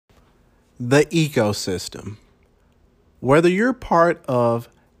the ecosystem. Whether you're part of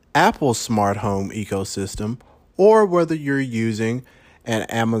Apple's smart home ecosystem or whether you're using an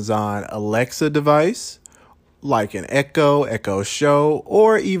Amazon Alexa device like an Echo Show,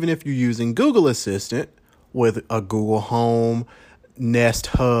 or even if you're using Google Assistant with a Google Home, Nest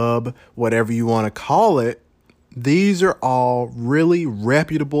Hub, whatever you want to call it, these are all really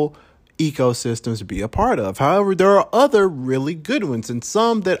reputable ecosystems to be a part of. However, there are other really good ones and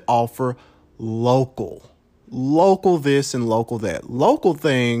some that offer local this and local that. Local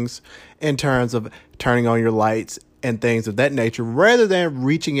things in terms of turning on your lights and things of that nature, rather than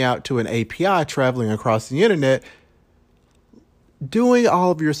reaching out to an API traveling across the internet. Doing all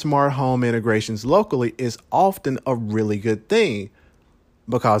of your smart home integrations locally is often a really good thing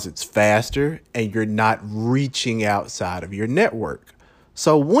because it's faster and you're not reaching outside of your network.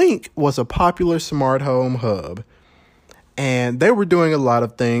 So Wink was a popular smart home hub, and they were doing a lot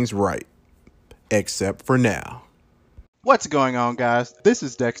of things right, except for now. What's going on, guys? This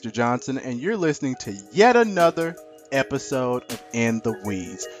is Dexter Johnson, and you're listening to yet another episode of In the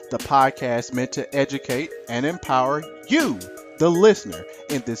Weeds, the podcast meant to educate and empower you, the listener,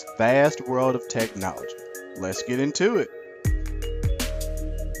 in this vast world of technology. Let's get into it.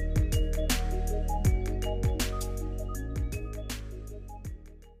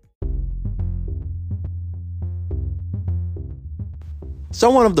 So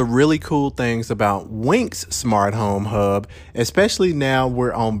one of the really cool things about Wink's Smart Home Hub, especially now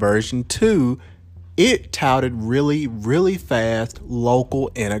we're on version 2, it touted really fast local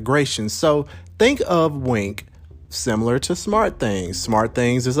integration. So think of Wink similar to SmartThings.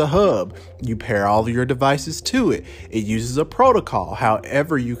 SmartThings is a hub. You pair all of your devices to it. It uses a protocol.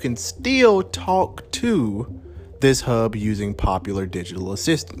 However, you can still talk to this hub using popular digital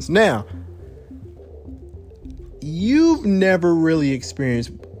assistants. Now, you've never really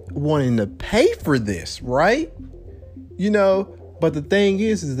experienced wanting to pay for this, right? But the thing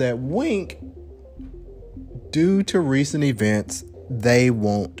is that Wink, due to recent events, they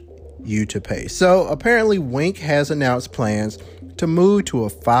want you to pay. So apparently Wink has announced plans to move to a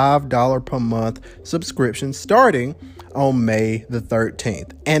 $5 per month subscription starting on May the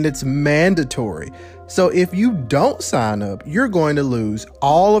 13th. And it's mandatory. So if you don't sign up, you're going to lose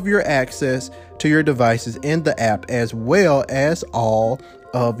all of your access to your devices in the app, as well as all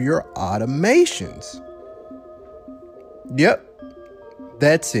of your automations. Yep,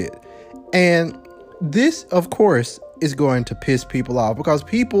 that's it. And this, of course, is going to piss people off because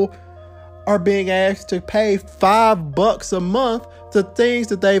people are being asked to pay $5 a month to things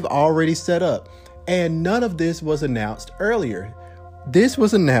that they've already set up. And none of this was announced earlier. This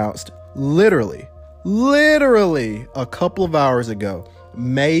was announced literally a couple of hours ago,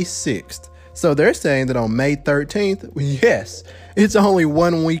 May 6th. So they're saying that on May 13th, yes, it's only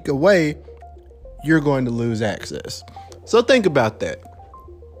 1 week away, you're going to lose access. So think about that.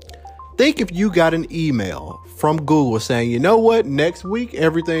 Think if you got an email from Google saying, you know what, next week,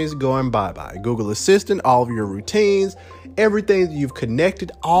 everything's going bye-bye. Google Assistant, all of your routines, everything that you've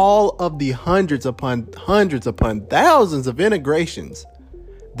connected, all of the hundreds upon thousands of integrations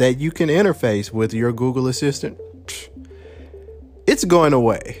that you can interface with your Google Assistant, it's going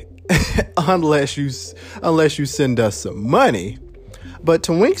away unless you send us some money. But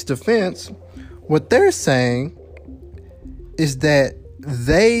to Wink's defense, what they're saying is that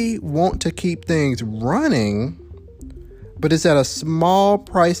they want to keep things running, but it's at a small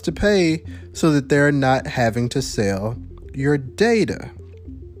price to pay so that they're not having to sell your data.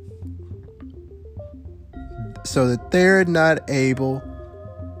 So that they're not able,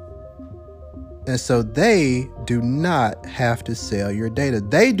 and so they do not have to sell your data.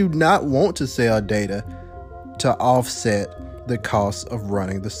 They do not want to sell data to offset the cost of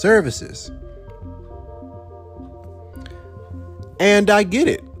running the services. And I get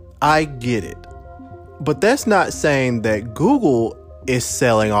it. But that's not saying that Google is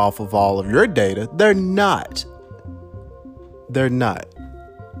selling off of all of your data. They're not.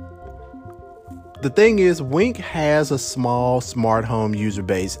 The thing is, Wink has a small smart home user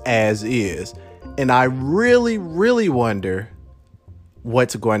base as is. And I really wonder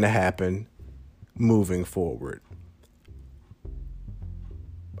what's going to happen moving forward.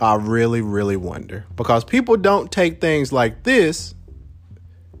 I really wonder, because people don't take things like this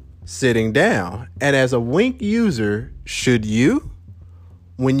sitting down. And as a Wink user, should you?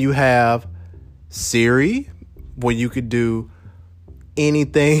 When you have Siri, when you could do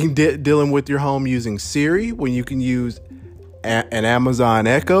anything dealing with your home using Siri, when you can use an Amazon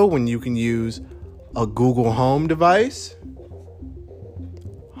Echo, when you can use a Google Home device,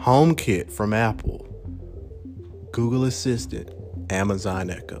 HomeKit from Apple, Google Assistant, Amazon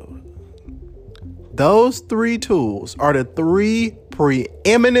Echo. Those three tools are the three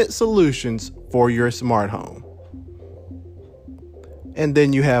preeminent solutions for your smart home. And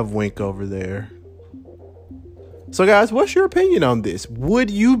then you have Wink over there. So guys, what's your opinion on this?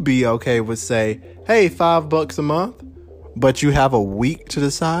 Would you be okay with, say, hey, $5 a month, but you have a week to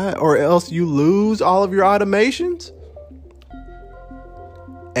decide, or else you lose all of your automations?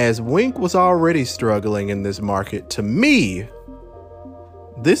 As Wink was already struggling in this market, to me,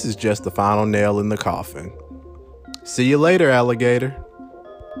 this is just the final nail in the coffin. See you later, alligator.